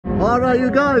Alright you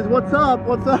guys, what's up?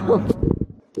 What's up?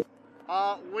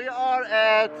 We are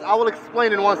at, I will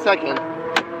explain in 1 second.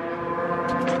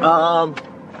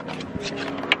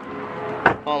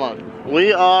 Hold on.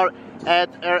 We are at,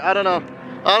 I don't know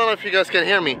if you guys can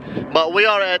hear me, but we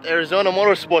are at Arizona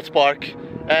Motorsports Park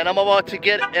and I'm about to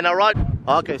get in a ride.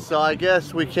 Okay, so I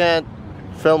guess we can't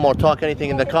film or talk anything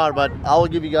in the car, but I will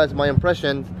give you guys my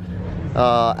impression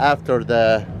after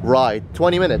the ride.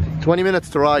 20 minutes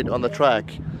to ride on the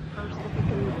track.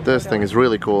 This thing is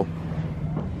really cool.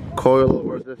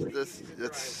 Coilovers,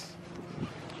 it's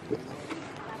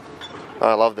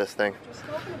I love this thing.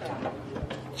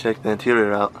 Check the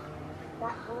interior out.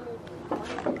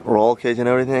 Roll cage and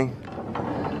everything.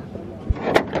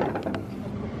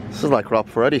 This is like Rob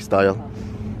Ferretti style.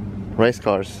 Race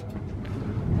cars.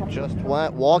 Just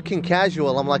walking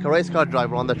casual. I'm like a race car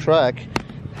driver on the track.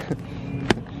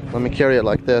 Let me carry it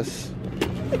like this.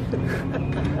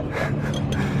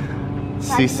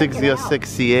 C6, Z06,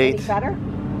 C8. Any better?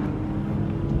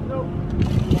 No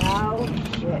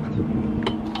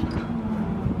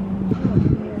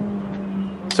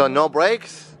shit. So no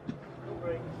brakes?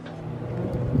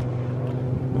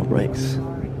 No brakes.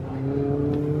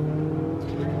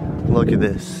 Look at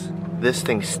this. This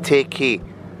thing's sticky.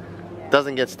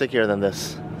 Doesn't get stickier than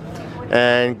this.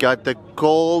 And got the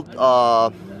gold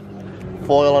foil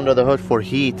under the hood for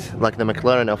heat, like the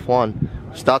McLaren F1.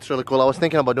 So that's really cool. I was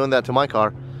thinking about doing that to my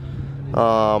car.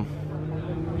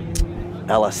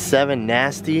 LS7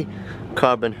 nasty,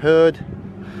 carbon hood,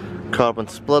 carbon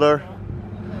splitter.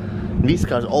 These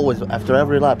cars always, after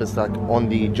every lap, it's like on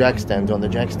the jack stands, Like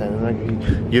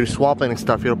you're swapping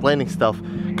stuff, you're planing stuff,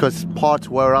 because parts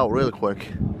wear out really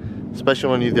quick, especially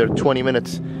when you're there 20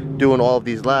 minutes doing all of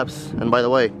these laps. And by the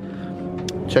way,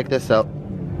 check this out.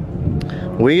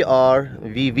 We are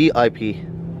VVIP.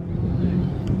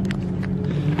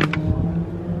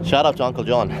 Shout out to Uncle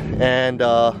John and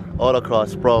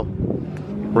Autocross Pro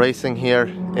racing here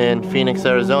in Phoenix,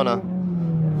 Arizona.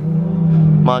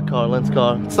 My car, Lynn's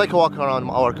car. It's like a walk around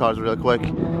our cars real quick.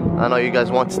 I know you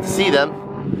guys want to see them.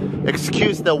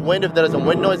 Excuse the wind if there is a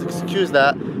wind noise, excuse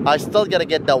that. I still gotta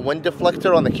get that wind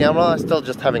deflector on the camera. I still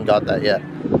just haven't got that yet.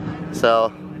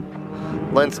 So,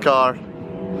 Lynn's car,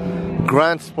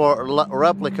 Grand Sport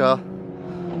replica,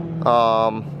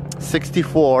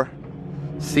 64.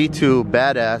 C2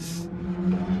 badass.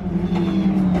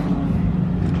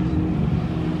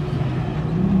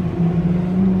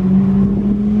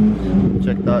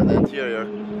 Check out the interior.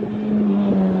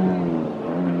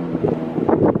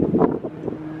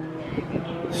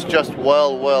 It's just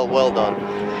well done.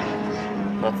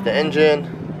 That's the engine.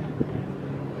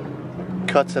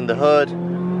 Cuts in the hood.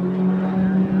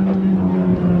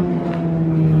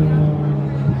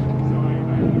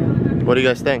 What do you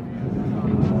guys think?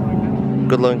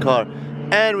 Good looking car.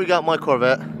 And we got my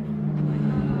Corvette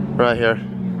right here.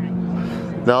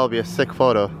 That'll be a sick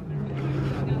photo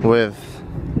with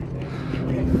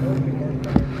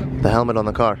the helmet on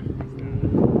the car.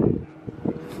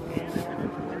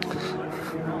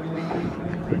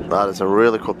 That is a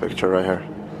really cool picture right here.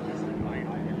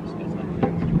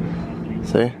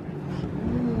 See?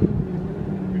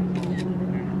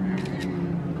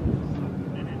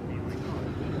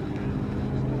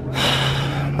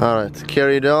 Alright,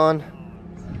 carry it on.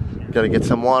 Gotta get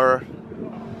some water.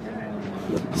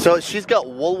 So she's got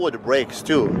Woolwood brakes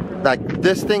too. Like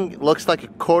this thing looks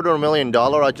like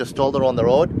 $250,000. I just told her on the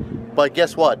road. But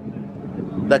guess what?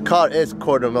 The car is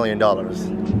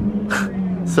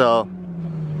 $250,000. So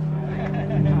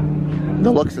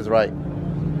the looks is right.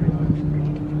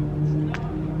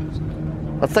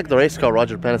 That's like the race car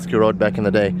Roger Penske rode back in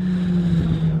the day,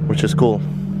 which is cool.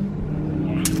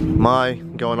 My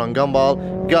going on Gumball.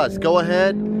 Guys, go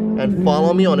ahead and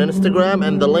follow me on Instagram,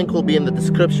 and the link will be in the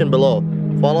description below.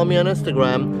 Follow me on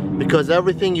Instagram, because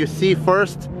everything you see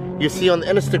first, you see on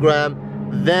Instagram,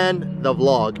 then the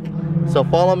vlog. So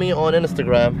follow me on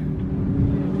Instagram.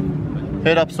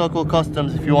 Hit up So Cool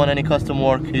Customs if you want any custom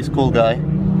work. He's a cool guy.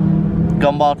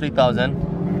 Gumball 3000.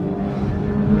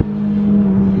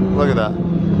 Look at that.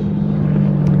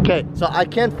 Okay, so I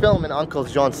can't film in Uncle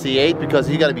John's C8 because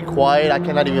you gotta be quiet. I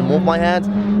cannot even move my hands.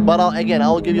 But again, I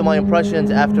will give you my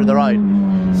impressions after the ride.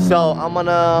 So I'm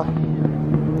gonna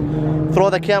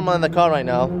throw the camera in the car right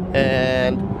now,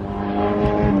 and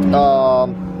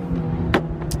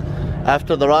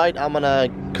after the ride, I'm gonna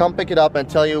come pick it up and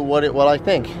tell you what I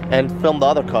think, and film the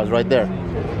other cars right there.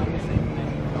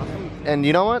 And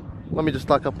you know what? Let me just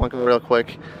lock up my car real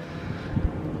quick.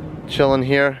 Chilling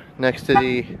here next to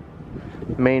the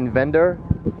main vendor,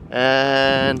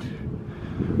 and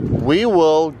we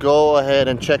will go ahead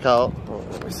and check out. Oh,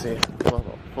 let me see.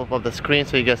 flip up the screen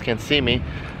so you guys can see me.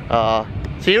 So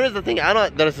here is the thing,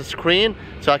 there's a screen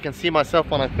so I can see myself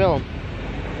when I film.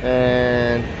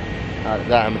 And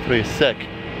that M3 is sick.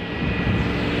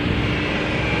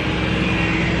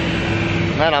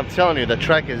 Man, I'm telling you, the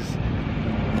track is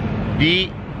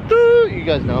you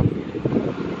guys know.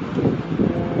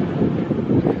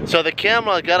 So the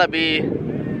camera gotta be,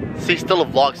 see, still a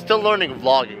vlog, still learning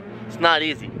vlogging. It's not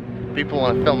easy. People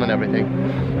want to film and everything.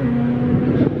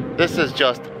 This is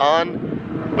just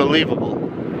unbelievable.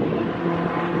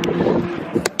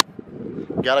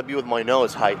 Gotta be with my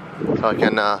nose height so I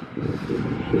can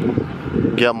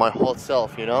get my whole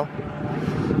self, you know?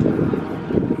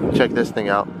 Check this thing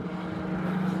out.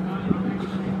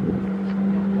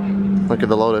 Look at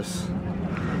the Lotus.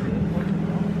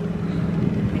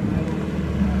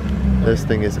 This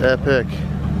thing is epic.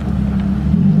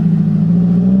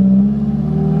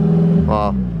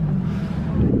 Wow.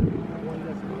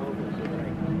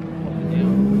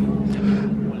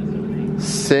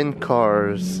 Sin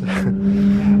cars.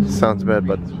 Sounds bad,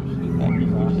 but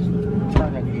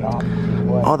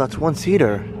oh, that's one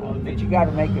seater. But you got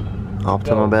to make it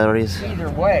optimal batteries. either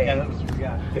way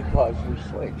because we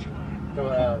switch. So,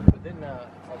 but then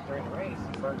during the race,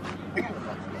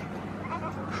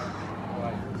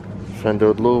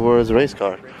 Fender louvers, race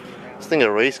car. This thing is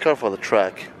a race car for the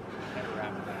track.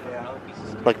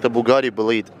 Like the Bugatti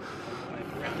Bolide.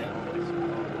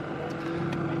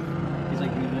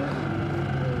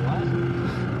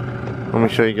 Let me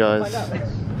show you guys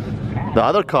the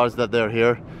other cars that they're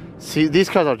here. See, these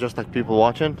cars are just like people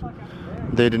watching.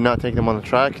 They did not take them on the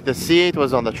track. The C8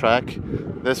 was on the track.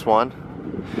 This one.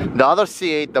 The other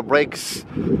C8, the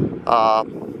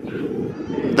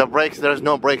brakes, there's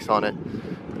no brakes on it.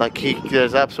 Like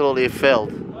there's absolutely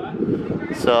failed.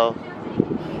 So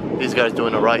these guys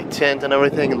doing the right tint and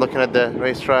everything, and looking at the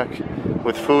racetrack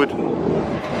with food.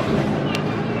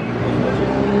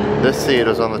 This C8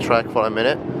 was on the track for a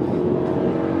minute.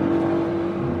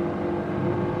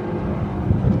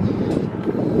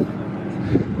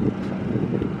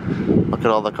 Look at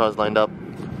all the cars lined up.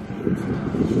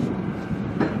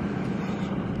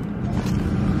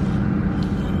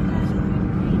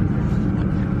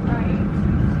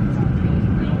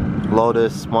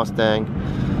 Lotus, Mustang,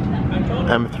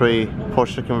 M3,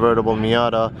 Porsche convertible,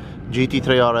 Miata,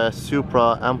 GT3 RS,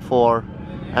 Supra, M4,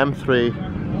 M3.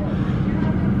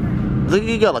 Look,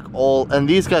 you got like all, and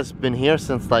these guys been here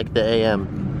since like the AM.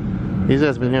 These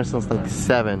guys been here since like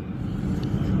 7.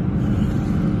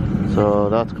 So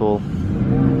that's cool.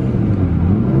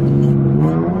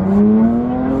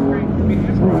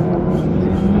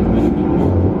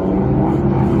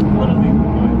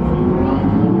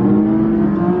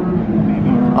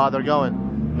 Ah, they're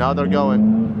going. Now they're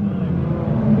going.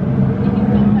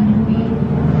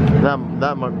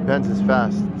 That Benz is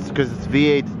fast. It's because it's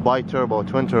V8 bi-turbo,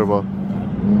 twin turbo.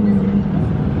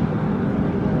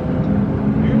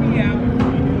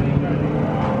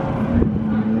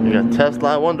 You got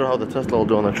Tesla. I wonder how the Tesla will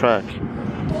do on the track.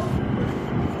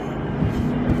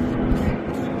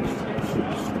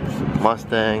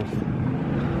 Mustang.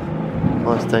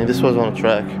 This was on the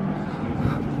track.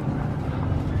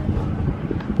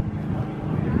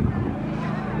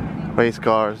 Race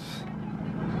cars.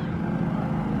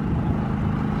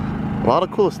 A lot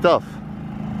of cool stuff.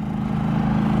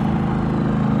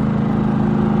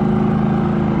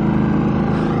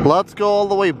 Let's go all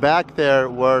the way back there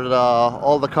where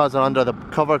all the cars are under the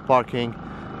covered parking,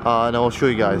 and I will show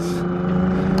you guys.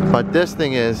 But this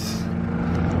thing is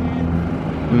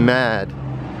mad.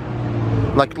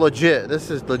 Like legit, this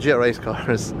is legit race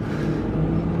cars.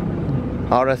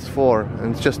 RS4,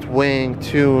 and it's just wing,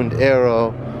 tuned,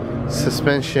 aero,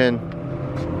 suspension.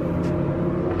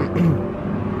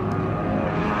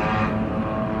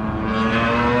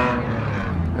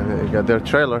 And then you got their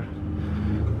trailer.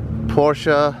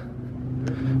 Porsche,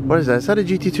 what is that? Is that a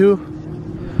GT2?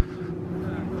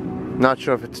 Not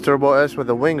sure if it's Turbo S with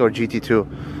a wing or GT2.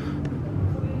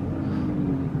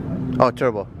 Oh,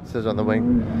 turbo, it says on the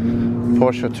wing.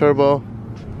 Porsche turbo,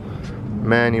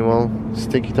 manual,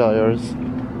 sticky tires,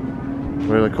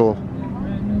 really cool.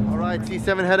 Alright,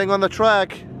 T7 heading on the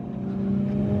track.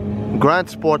 Grand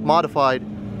Sport modified.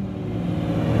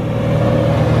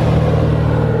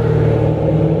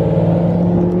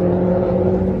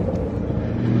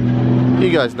 You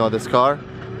guys know this car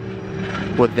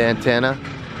with the antenna.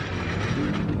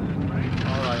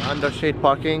 Alright, under shade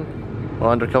parking or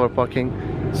undercover parking.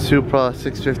 Supra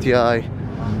 650i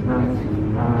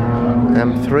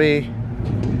M3.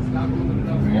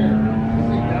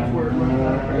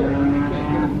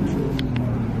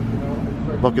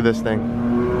 Look at this thing.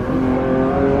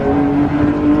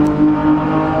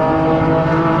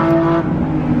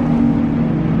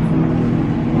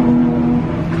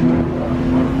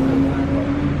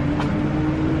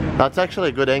 That's actually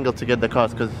a good angle to get the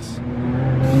cars because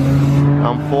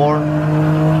I'm 4.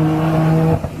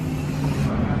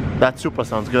 That Supra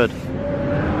sounds good.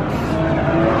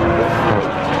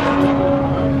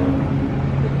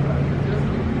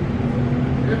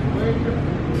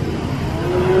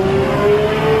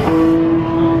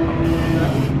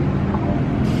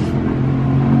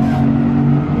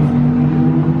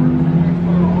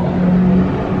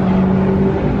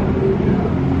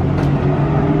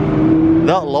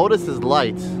 That Lotus is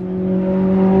light.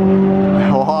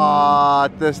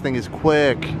 What? This thing is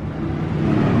quick.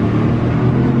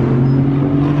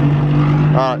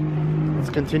 Alright, let's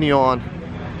continue on.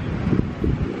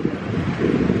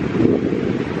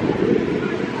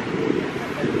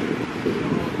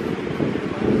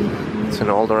 It's an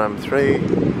older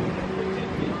M3.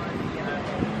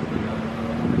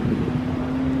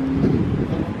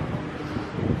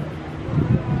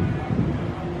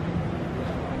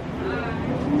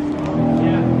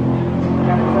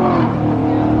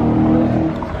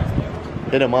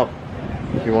 Hit him up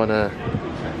if you want a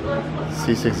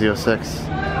C606.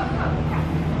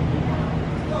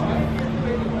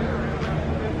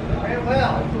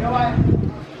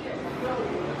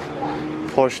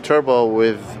 Porsche Turbo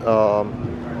with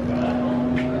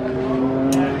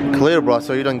clear brush,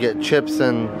 so you don't get chips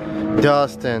and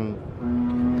dust and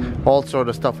all sort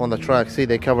of stuff on the track. See,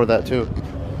 they cover that too.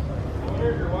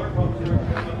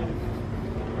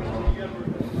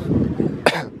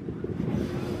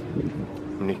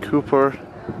 Mini Cooper,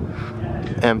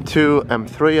 M2,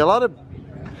 M3, a lot of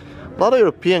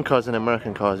European cars and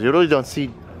American cars. You really don't see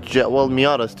well,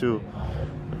 Miatas too.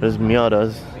 There's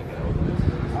Miatas.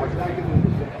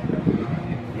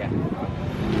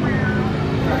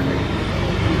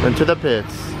 Into the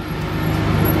pits.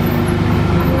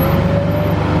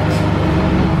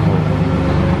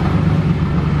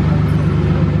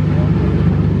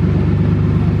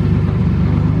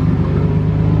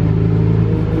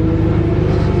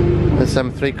 This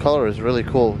M3 color is really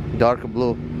cool, dark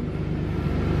blue.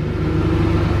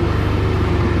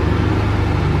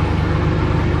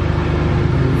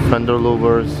 Fender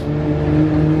louvers.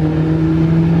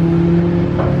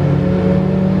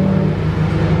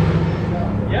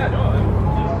 Yeah, no,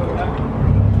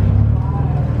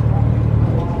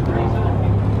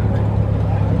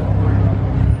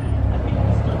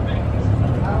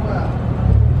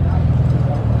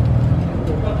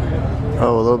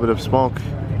 Oh, a little bit of smoke.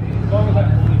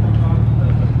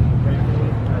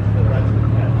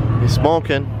 He's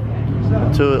smoking.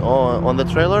 On the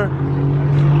trailer.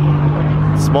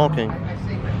 Smoking.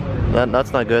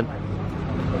 That's not good.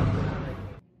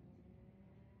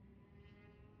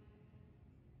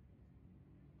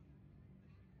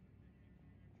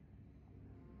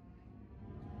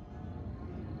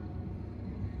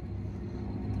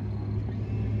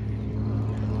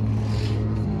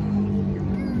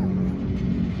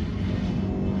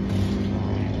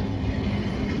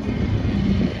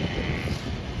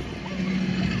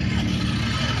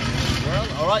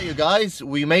 Alright you guys,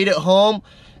 we made it home.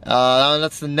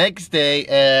 That's the next day,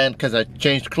 and because I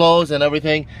changed clothes and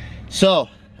everything. So,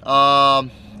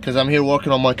 because I'm here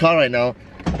working on my car right now.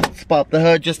 Let's pop the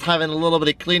hood, just having a little bit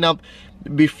of cleanup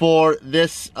before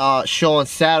this show on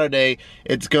Saturday.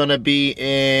 It's gonna be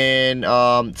in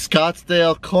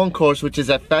Scottsdale Concourse, which is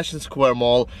at Fashion Square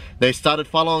Mall. They started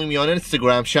following me on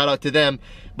Instagram, shout out to them.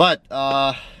 But,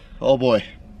 oh boy,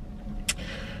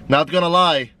 not gonna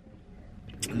lie,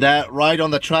 that ride on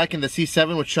the track in the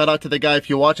C7, which shout out to the guy if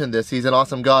you're watching this, he's an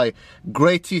awesome guy,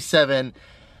 great C7.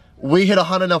 We hit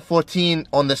 114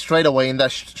 on the straightaway, in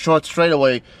that short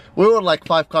straightaway. We were like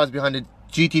 5 cars behind the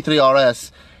GT3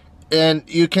 RS, and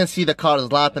you can see the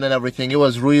cars lapping and everything. It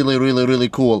was really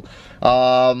cool.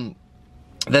 The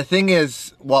thing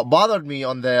is, what bothered me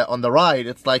on the ride,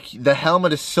 it's like the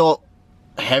helmet is so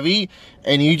heavy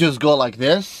and you just go like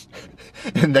this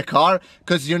in the car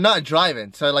because you're not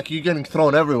driving, so like you're getting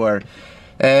thrown everywhere,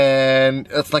 and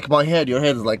it's like your head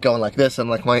is like going like this, and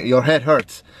like your head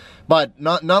hurts. But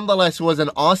nonetheless, it was an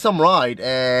awesome ride,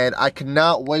 and I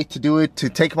cannot wait to do it, to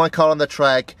take my car on the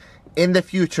track in the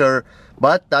future.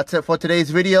 But that's it for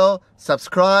today's video.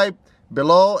 Subscribe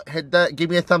below, give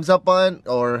me a thumbs up button,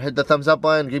 or hit the thumbs up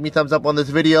button, give me a thumbs up on this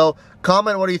video.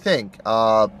 Comment what do you think.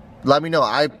 Let me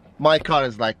know. My car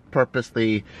is like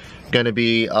purposely gonna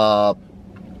be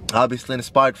obviously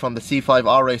inspired from the C5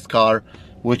 R-Race car,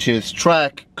 which is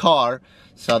track car.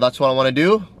 So that's what I want to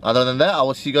do. Other than that, I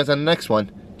will see you guys on the next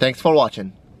one. Thanks for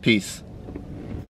watching. Peace.